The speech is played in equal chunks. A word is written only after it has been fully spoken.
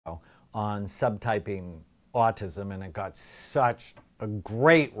on subtyping autism, and it got such a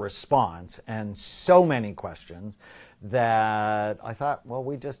great response and so many questions that I thought, well,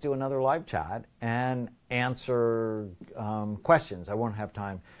 we just do another live chat and answer questions. I won't have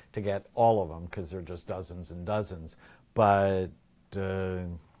time to get all of them because there are just dozens and dozens, but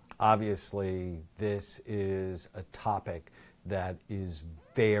obviously this is a topic that is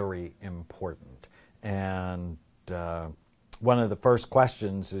very important. And one of the first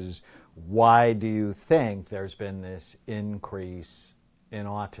questions is, why do you think there's been this increase in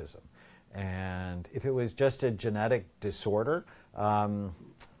autism? And if it was just a genetic disorder,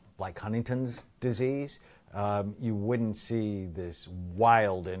 like Huntington's disease, you wouldn't see this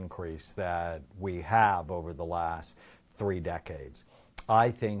wild increase that we have over the last 3 decades.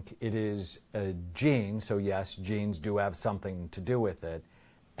 I think it is a gene, so yes, genes do have something to do with it,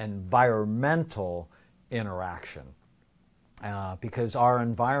 environmental interaction. Because our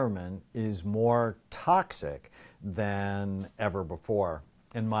environment is more toxic than ever before.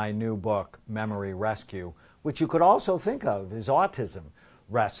 In my new book, Memory Rescue, which you could also think of as Autism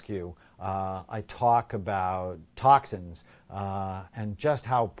Rescue, I talk about toxins and just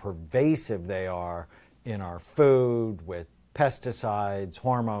how pervasive they are in our food, with pesticides,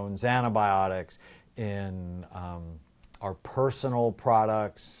 hormones, antibiotics, in our personal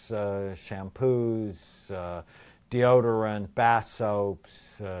products, shampoos, deodorant, bath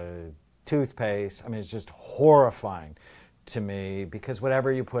soaps, toothpaste. I mean, it's just horrifying to me, because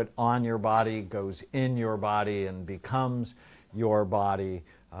whatever you put on your body goes in your body and becomes your body.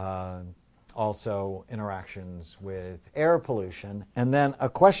 Also interactions with air pollution. And then a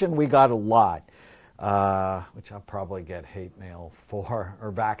question we got a lot, which I'll probably get hate mail for,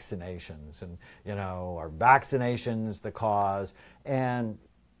 are vaccinations. And, you know, are vaccinations the cause? And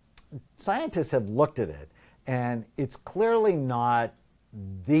scientists have looked at it, and it's clearly not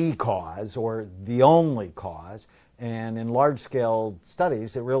the cause or the only cause. And in large-scale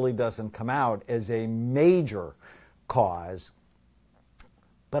studies, it really doesn't come out as a major cause.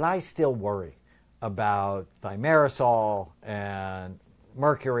 But I still worry about thimerosal and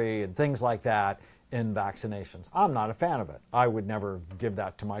mercury and things like that in vaccinations. I'm not a fan of it. I would never give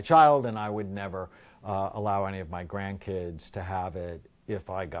that to my child, and I would never allow any of my grandkids to have it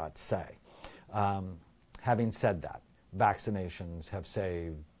if I got sick. Having said that, vaccinations have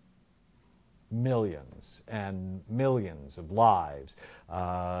saved millions and millions of lives.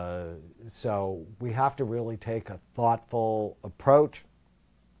 So we have to really take a thoughtful approach.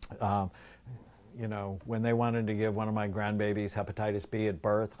 You know, when they wanted to give one of my grandbabies hepatitis B at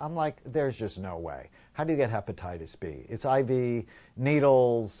birth, I'm like, there's just no way. How do you get hepatitis B? It's IV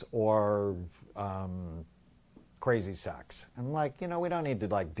needles or crazy sex. I'm like, you know, we don't need to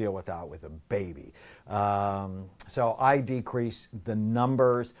like deal with that with a baby. So I decrease the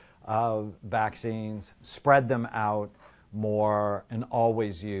numbers of vaccines, spread them out more, and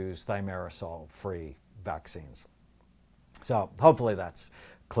always use thimerosal-free vaccines. So hopefully that's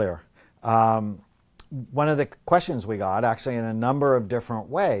clear. One of the questions we got, actually in a number of different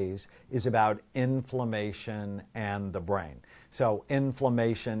ways, is about inflammation and the brain. So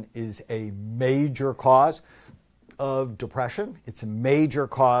inflammation is a major cause of depression. It's a major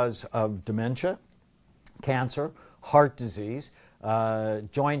cause of dementia, cancer, heart disease,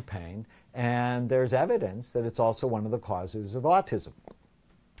 joint pain, and there's evidence that it's also one of the causes of autism.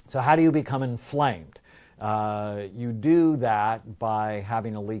 So how do you become inflamed? You do that by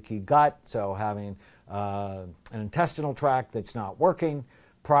having a leaky gut, so having an intestinal tract that's not working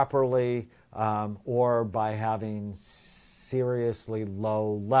properly, or by having seriously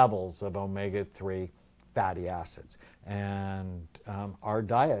low levels of omega-3 fatty acids. And our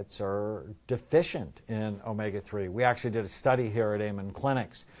diets are deficient in omega-3. We actually did a study here at Amen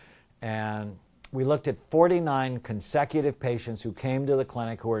Clinics, and we looked at 49 consecutive patients who came to the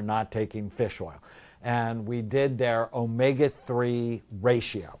clinic who were not taking fish oil. And we did their omega-3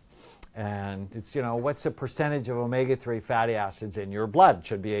 ratio. And it's, you know, what's the percentage of omega-3 fatty acids in your blood? It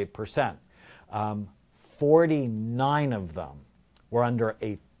should be 8%. 49 of them were under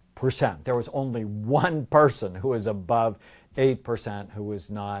 8%. There was only one person who was above 8% who was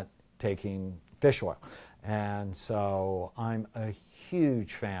not taking fish oil. And so I'm a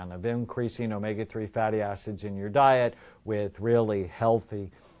huge fan of increasing omega-3 fatty acids in your diet with really healthy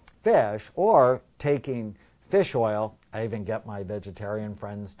fish, or taking fish oil. I even get my vegetarian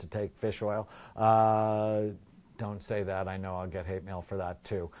friends to take fish oil. Don't say that. I know I'll get hate mail for that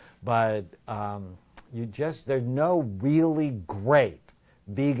too. But there's no really great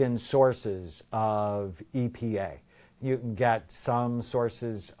vegan sources of EPA. You can get some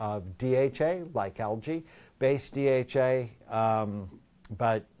sources of DHA, like algae-based DHA,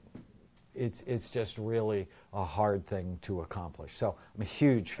 but it's just really a hard thing to accomplish. So I'm a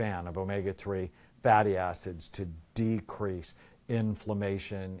huge fan of omega-3 fatty acids to decrease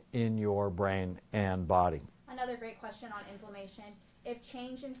inflammation in your brain and body. Another great question on inflammation. If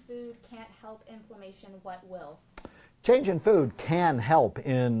change in food can't help inflammation, what will? Change in food can help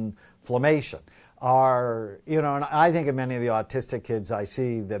inflammation. And I think of many of the autistic kids I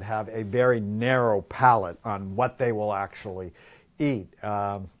see that have a very narrow palate on what they will actually eat.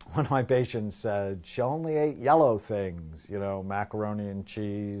 One of my patients said she only ate yellow things, macaroni and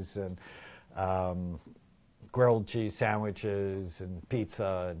cheese and grilled cheese sandwiches and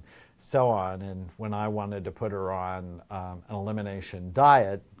pizza and so on. And when I wanted to put her on an elimination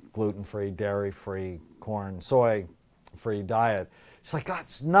diet, gluten-free, dairy-free, corn, soy-free diet, she's like, God,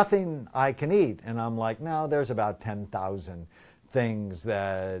 it's nothing I can eat. And I'm like, no, there's about 10,000 things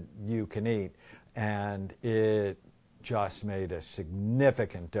that you can eat. And it just made a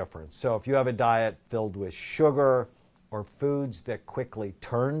significant difference. So if you have a diet filled with sugar or foods that quickly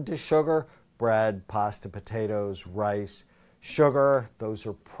turn to sugar, bread, pasta, potatoes, rice, sugar, those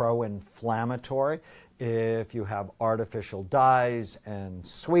are pro-inflammatory. If you have artificial dyes and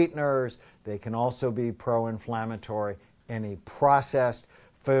sweeteners, they can also be pro-inflammatory. Any processed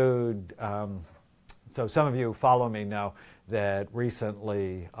food. So some of you who follow me know that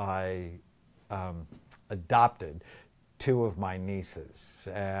recently I adopted 2 of my nieces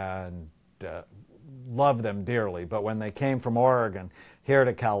and love them dearly. But when they came from Oregon here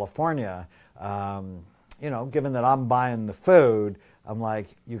to California, given that I'm buying the food, I'm like,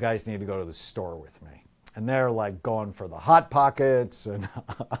 you guys need to go to the store with me. And they're like going for the Hot Pockets, and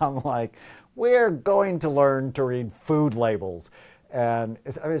I'm like, we're going to learn to read food labels. And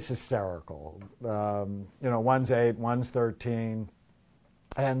it's hysterical. One's 8, one's 13.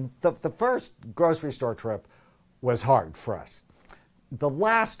 And the first grocery store trip was hard for us. The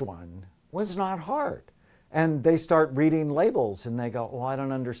last one was not hard. And they start reading labels and they go, well, I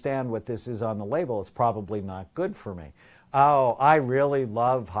don't understand what this is on the label. It's probably not good for me. Oh, I really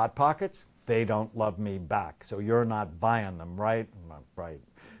love Hot Pockets. They don't love me back. So you're not buying them, right? Right.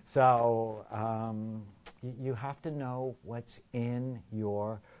 So you have to know what's in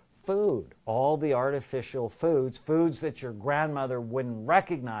your food. All the artificial foods that your grandmother wouldn't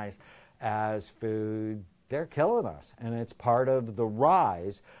recognize as food, they're killing us. And it's part of the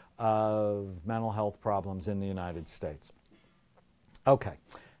rise of mental health problems in the United States. Okay,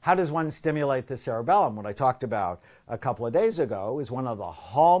 how does one stimulate the cerebellum? What I talked about a couple of days ago is one of the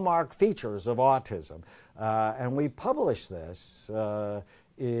hallmark features of autism. And we published this,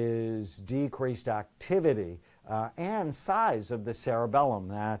 is decreased activity and size of the cerebellum.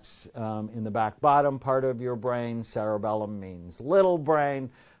 That's in the back bottom part of your brain. Cerebellum means little brain,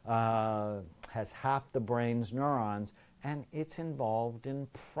 has half the brain's neurons, and it's involved in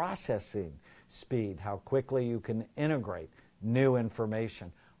processing speed, how quickly you can integrate new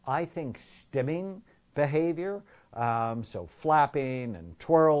information. I think stimming behavior, so flapping and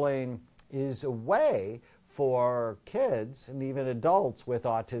twirling, is a way for kids and even adults with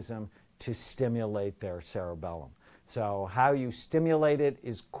autism to stimulate their cerebellum. So how you stimulate it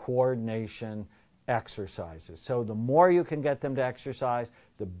is coordination exercises. So the more you can get them to exercise,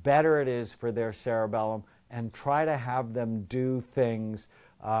 the better it is for their cerebellum, and try to have them do things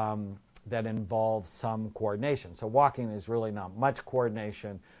that involve some coordination. So walking is really not much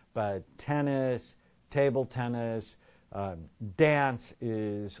coordination, but tennis, table tennis, dance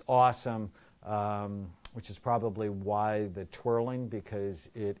is awesome, which is probably why the twirling, because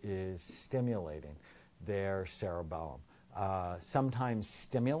it is stimulating their cerebellum. Sometimes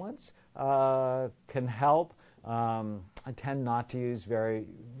stimulants can help. I tend not to use very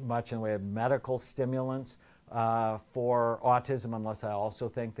much in the way of medical stimulants for autism unless I also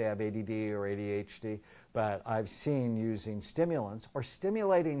think they have ADD or ADHD. But I've seen using stimulants or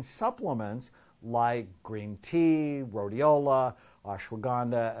stimulating supplements like green tea, rhodiola,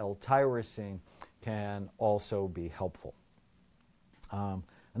 ashwagandha, L-tyrosine can also be helpful.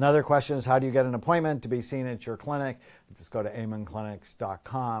 Another question is, how do you get an appointment to be seen at your clinic? Just go to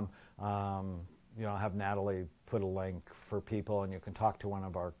amenclinics.com. Have Natalie put a link for people, and you can talk to one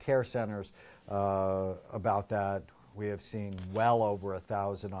of our care centers about that. We have seen well over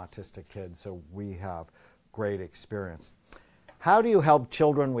 1,000 autistic kids, so we have great experience. How do you help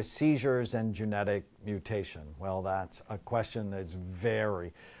children with seizures and genetic mutation? Well, that's a question that's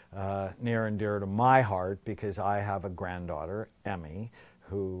very near and dear to my heart, because I have a granddaughter, Emmy,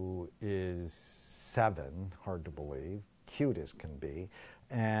 who is 7, hard to believe, cute as can be.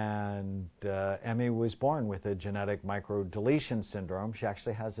 And Emmy was born with a genetic microdeletion syndrome. She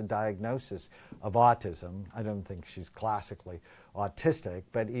actually has a diagnosis of autism. I don't think she's classically autistic,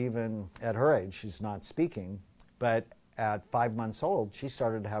 but even at her age, she's not speaking. But at 5 months old, she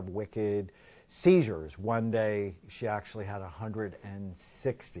started to have wicked seizures. One day, she actually had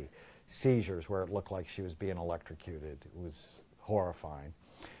 160 seizures where it looked like she was being electrocuted. It was horrifying.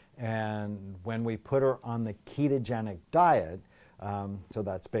 And when we put her on the ketogenic diet, so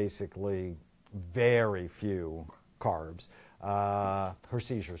that's basically very few carbs, her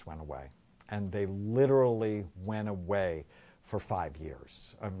seizures went away. And they literally went away for 5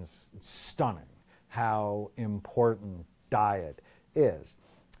 years. It's stunning how important diet is.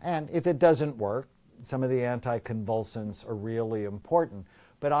 And if it doesn't work, some of the anticonvulsants are really important.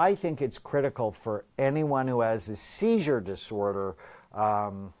 But I think it's critical for anyone who has a seizure disorder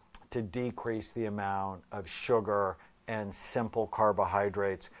to decrease the amount of sugar and simple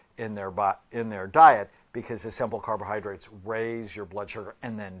carbohydrates in their diet, because the simple carbohydrates raise your blood sugar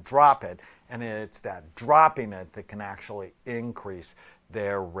and then drop it, and it's that dropping it that can actually increase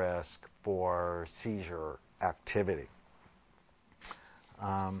their risk for seizure activity.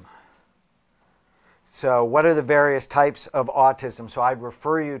 So what are the various types of autism? So I'd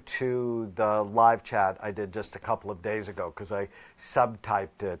refer you to the live chat I did just a couple of days ago because I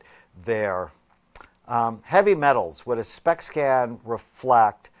subtyped it there. Heavy metals. Would a SPECT scan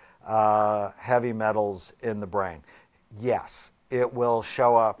reflect heavy metals in the brain? Yes. It will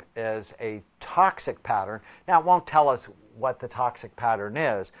show up as a toxic pattern. Now, it won't tell us what the toxic pattern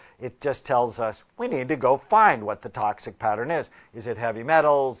is. It just tells us we need to go find what the toxic pattern is. Is it heavy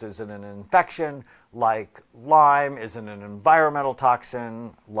metals? Is it an infection like Lyme? Is it an environmental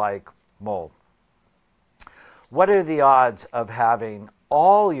toxin like mold? What are the odds of having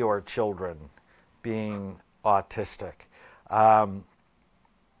all your children being autistic? That's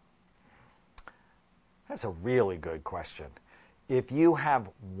a really good question. If you have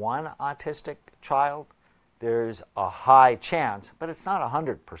one autistic child, there's a high chance, but it's not a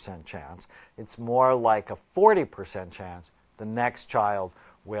 100% chance. It's more like a 40% chance the next child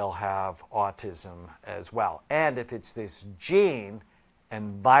will have autism as well. And if it's this gene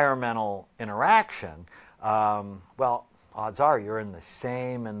environmental interaction, well, odds are you're in the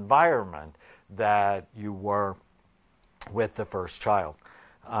same environment that you were with the first child.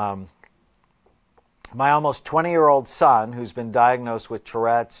 My almost 20-year-old son, who's been diagnosed with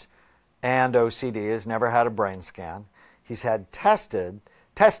Tourette's and OCD, has never had a brain scan. He's had testing,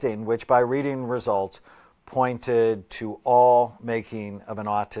 which by reading results pointed to all making of an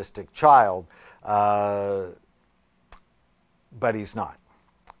autistic child, but he's not.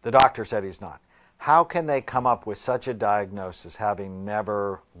 The doctor said he's not. How can they come up with such a diagnosis having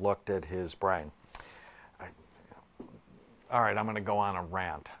never looked at his brain? All right, I'm going to go on a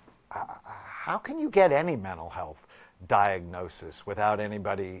rant. How can you get any mental health diagnosis without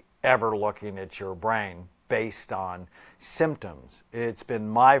anybody ever looking at your brain based on symptoms? It's been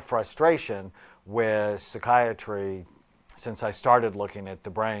my frustration with psychiatry since I started looking at the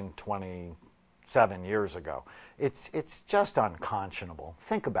brain 27 years ago. It's just unconscionable.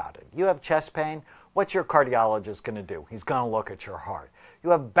 Think about it. You have chest pain. What's your cardiologist going to do? He's going to look at your heart. You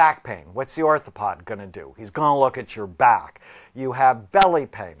have back pain. What's the orthopod going to do? He's going to look at your back. You have belly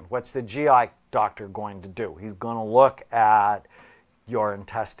pain. What's the GI doctor going to do? He's going to look at your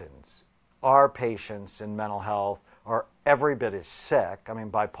intestines. Our patients in mental health are every bit as sick. I mean,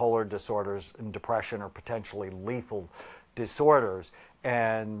 bipolar disorders and depression are potentially lethal disorders,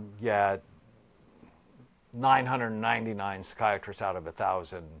 and yet 999 psychiatrists out of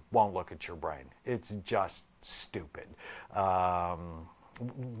 1,000 won't look at your brain. It's just stupid.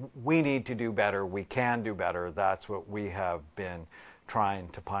 We need to do better. We can do better. That's what we have been trying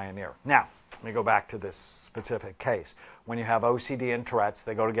to pioneer. Now, let me go back to this specific case. When you have OCD and Tourette's,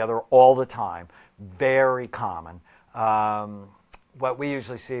 they go together all the time. Very common. What we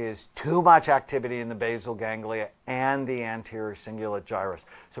usually see is too much activity in the basal ganglia and the anterior cingulate gyrus.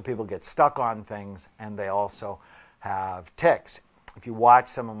 So people get stuck on things, and they also have tics. If you watch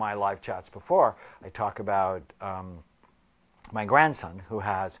some of my live chats before, I talk about my grandson who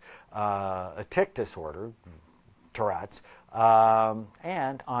has a tic disorder, Tourette's,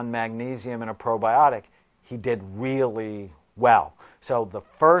 and on magnesium and a probiotic, he did really well. So the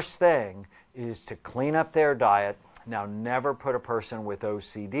first thing is to clean up their diet. Now, never put a person with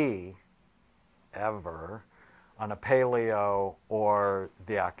OCD, ever, on a paleo or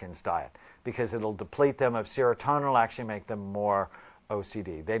the Atkins diet, because it'll deplete them of serotonin, it'll actually make them more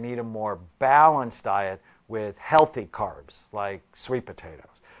OCD. They need a more balanced diet with healthy carbs, like sweet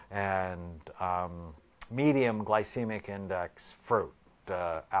potatoes and medium glycemic index fruit,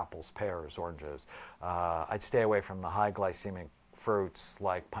 apples, pears, oranges. I'd stay away from the high glycemic fruits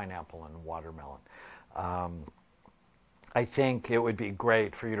like pineapple and watermelon. I think it would be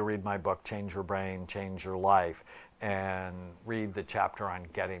great for you to read my book, Change Your Brain, Change Your Life, and read the chapter on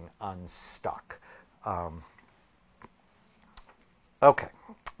getting unstuck. Okay,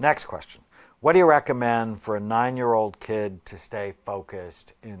 next question. What do you recommend for a 9-year-old kid to stay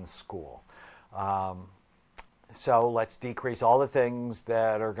focused in school? So let's decrease all the things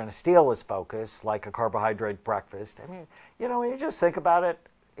that are going to steal his focus, like a carbohydrate breakfast. I mean, you know, when you just think about it,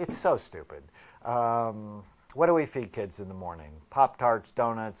 it's so stupid. What do we feed kids in the morning? Pop-Tarts,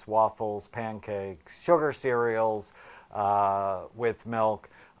 donuts, waffles, pancakes, sugar cereals with milk,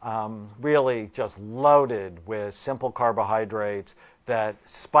 really just loaded with simple carbohydrates that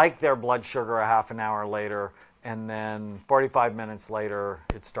spike their blood sugar a half an hour later, and then 45 minutes later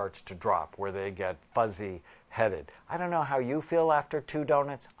it starts to drop where they get fuzzy-headed. I don't know how you feel after 2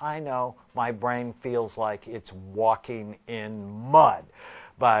 donuts. I know my brain feels like it's walking in mud.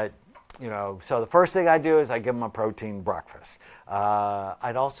 But you know, so the first thing I do is I give them a protein breakfast.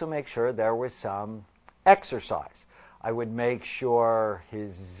 I'd also make sure there was some exercise. I would make sure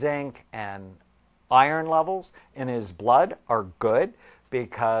his zinc and iron levels in his blood are good,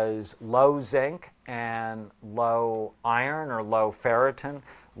 because low zinc and low iron or low ferritin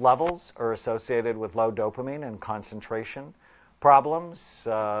levels are associated with low dopamine and concentration problems.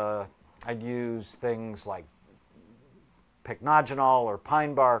 I'd use things like pycnogenol or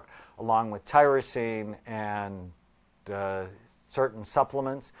pine bark along with tyrosine and certain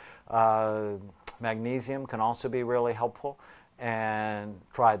supplements. Magnesium can also be really helpful, and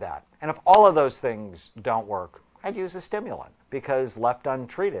try that. And if all of those things don't work, I'd use a stimulant, because left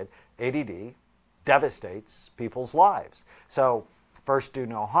untreated, ADD devastates people's lives. So first, do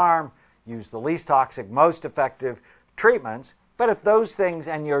no harm, use the least toxic, most effective treatments. But if those things,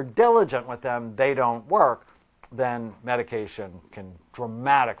 and you're diligent with them, they don't work, then medication can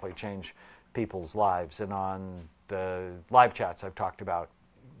dramatically change people's lives. And on the live chats, I've talked about,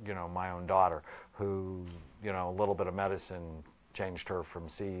 you know, my own daughter, who, you know, a little bit of medicine changed her from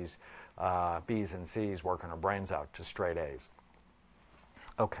B's and C's, working her brains out, to straight A's.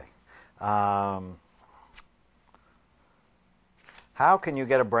 Okay. How can you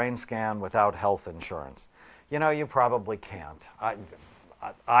get a brain scan without health insurance? You know, you probably can't.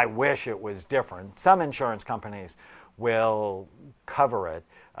 I wish it was different. Some insurance companies will cover it.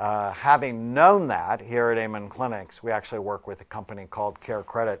 Having known that, here at Amen Clinics, we actually work with a company called Care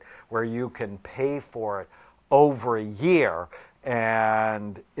Credit, where you can pay for it over a year,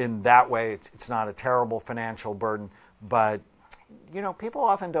 and in that way it's not a terrible financial burden. But you know, people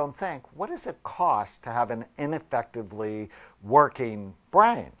often don't think, what does it cost to have an ineffectively working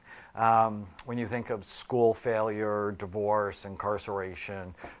brain? When you think of school failure, divorce,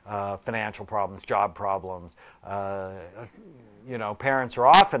 incarceration, financial problems, job problems, you know, parents are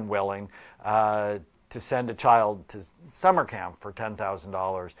often willing to send a child to summer camp for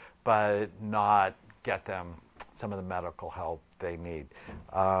 $10,000, but not get them some of the medical help they need.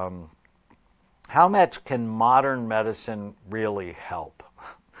 How much can modern medicine really help?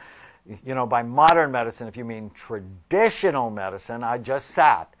 You know, by modern medicine, if you mean traditional medicine, I just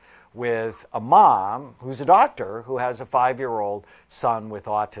sat with a mom who's a doctor who has a 5-year-old son with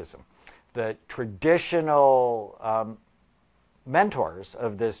autism. The traditional mentors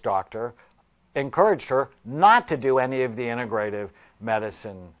of this doctor encouraged her not to do any of the integrative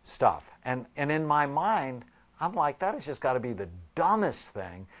medicine stuff. And in my mind, I'm like, that has just got to be the dumbest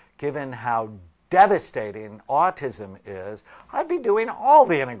thing, given how devastating autism is. I'd be doing all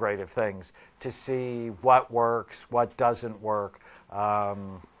the integrative things to see what works, what doesn't work.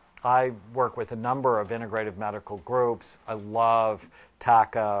 I work with a number of integrative medical groups. I love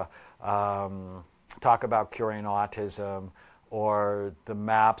TACA, Talk About Curing Autism, or the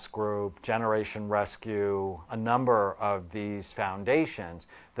MAPS group, Generation Rescue, a number of these foundations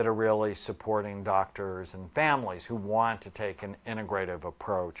that are really supporting doctors and families who want to take an integrative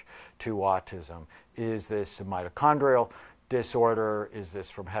approach to autism. Is this a mitochondrial disorder? Is this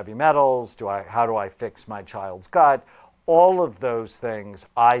from heavy metals? How do I fix my child's gut? All of those things,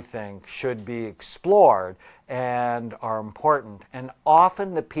 I think, should be explored and are important. And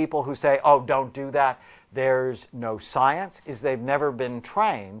often the people who say, oh, don't do that, there's no science, is they've never been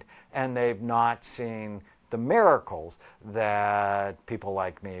trained and they've not seen the miracles that people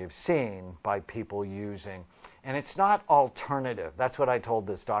like me have seen by people using. And it's not alternative. That's what I told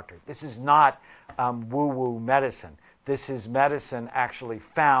this doctor. This is not woo-woo medicine. This is medicine actually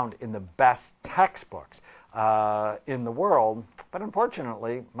found in the best textbooks in the world. But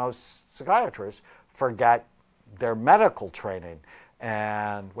unfortunately, most psychiatrists forget their medical training.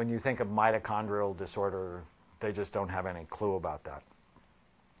 And when you think of mitochondrial disorder, they just don't have any clue about that.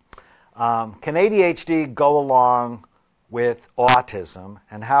 Can ADHD go along with autism,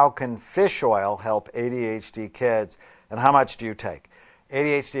 and how can fish oil help ADHD kids, and how much do you take?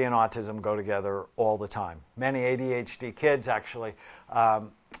 ADHD and autism go together all the time. Many ADHD kids actually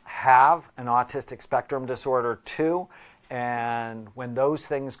have an autistic spectrum disorder too, and when those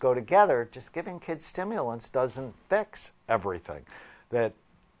things go together, just giving kids stimulants doesn't fix everything. That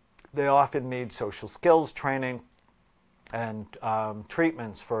they often need social skills training and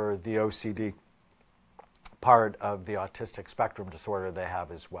treatments for the OCD part of the autistic spectrum disorder they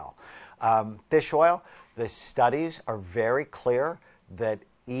have as well. Fish oil, the studies are very clear that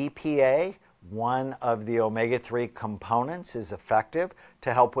EPA, one of the omega-3 components, is effective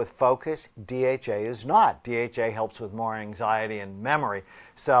to help with focus. DHA is not. DHA helps with more anxiety and memory.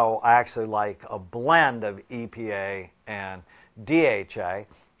 So I actually like a blend of EPA and DHA.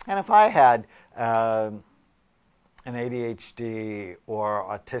 And if I had an ADHD or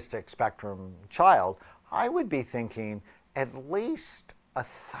autistic spectrum child, I would be thinking at least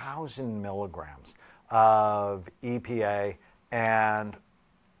 1,000 milligrams of EPA and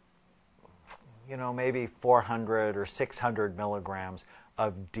maybe 400 or 600 milligrams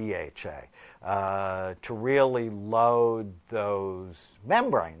of DHA to really load those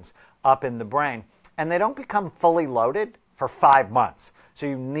membranes up in the brain. And they don't become fully loaded for 5 months. So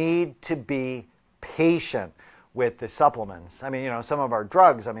you need to be patient with the supplements. I mean, some of our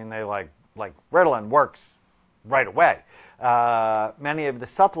drugs, they like Ritalin works right away. Many of the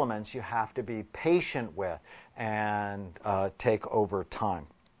supplements you have to be patient with and take over time.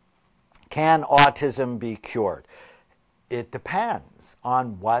 Can autism be cured? It depends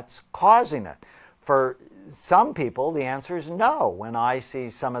on what's causing it. For some people, the answer is no. When I see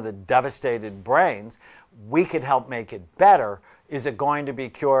some of the devastated brains, we could help make it better. Is it going to be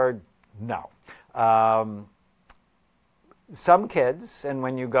cured? No. Some kids, and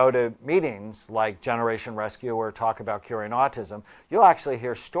when you go to meetings like Generation Rescue or talk about curing autism, you'll actually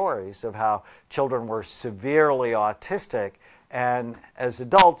hear stories of how children were severely autistic, and as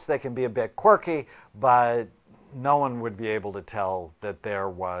adults they can be a bit quirky, but no one would be able to tell that there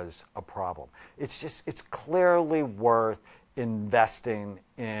was a problem. It's clearly worth investing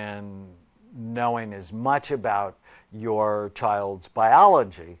in knowing as much about your child's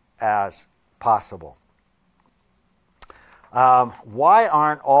biology as possible. Why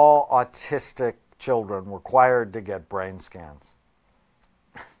aren't all autistic children required to get brain scans?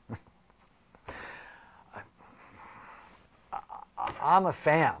 I'm a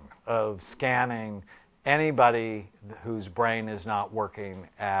fan of scanning anybody whose brain is not working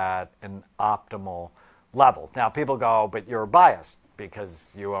at an optimal level. Now, people go, but you're biased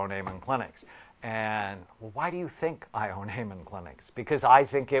because you own Amen Clinics. And why do you think I own Amen Clinics? Because I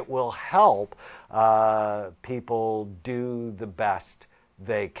think it will help people do the best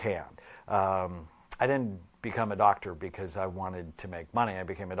they can. I didn't become a doctor because I wanted to make money. I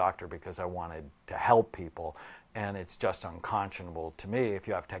became a doctor because I wanted to help people. And it's just unconscionable to me, if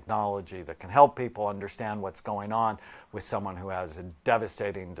you have technology that can help people understand what's going on with someone who has a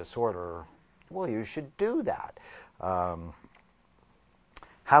devastating disorder, well, you should do that.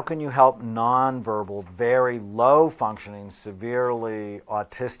 How can you help nonverbal, very low functioning, severely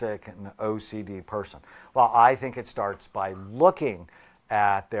autistic and OCD person? Well, I think it starts by looking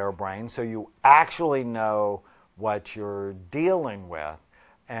at their brain so you actually know what you're dealing with.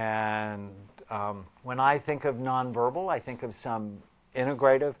 And when I think of nonverbal, I think of some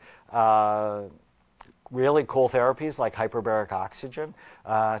integrative, really cool therapies like hyperbaric oxygen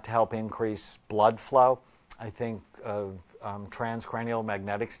to help increase blood flow. I think of transcranial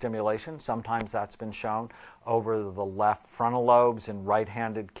magnetic stimulation. Sometimes that's been shown over the left frontal lobes in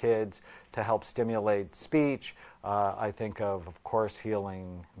right-handed kids to help stimulate speech. I think of course,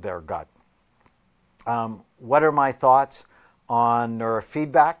 healing their gut. What are my thoughts on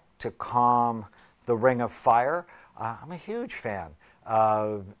neurofeedback to calm the ring of fire? I'm a huge fan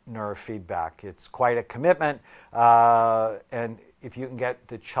of neurofeedback. It's quite a commitment, and if you can get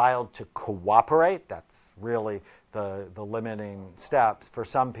the child to cooperate, that's really the limiting steps. For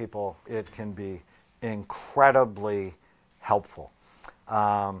some people, it can be incredibly helpful.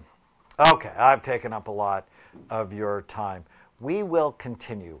 Okay, I've taken up a lot of your time. We will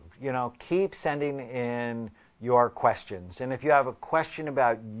continue. Keep sending in your questions. And if you have a question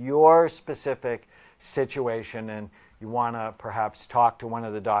about your specific situation and you want to perhaps talk to one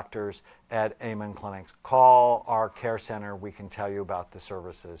of the doctors at Amen Clinics, call our care center. We can tell you about the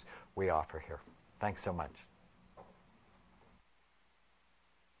services we offer here. Thanks so much.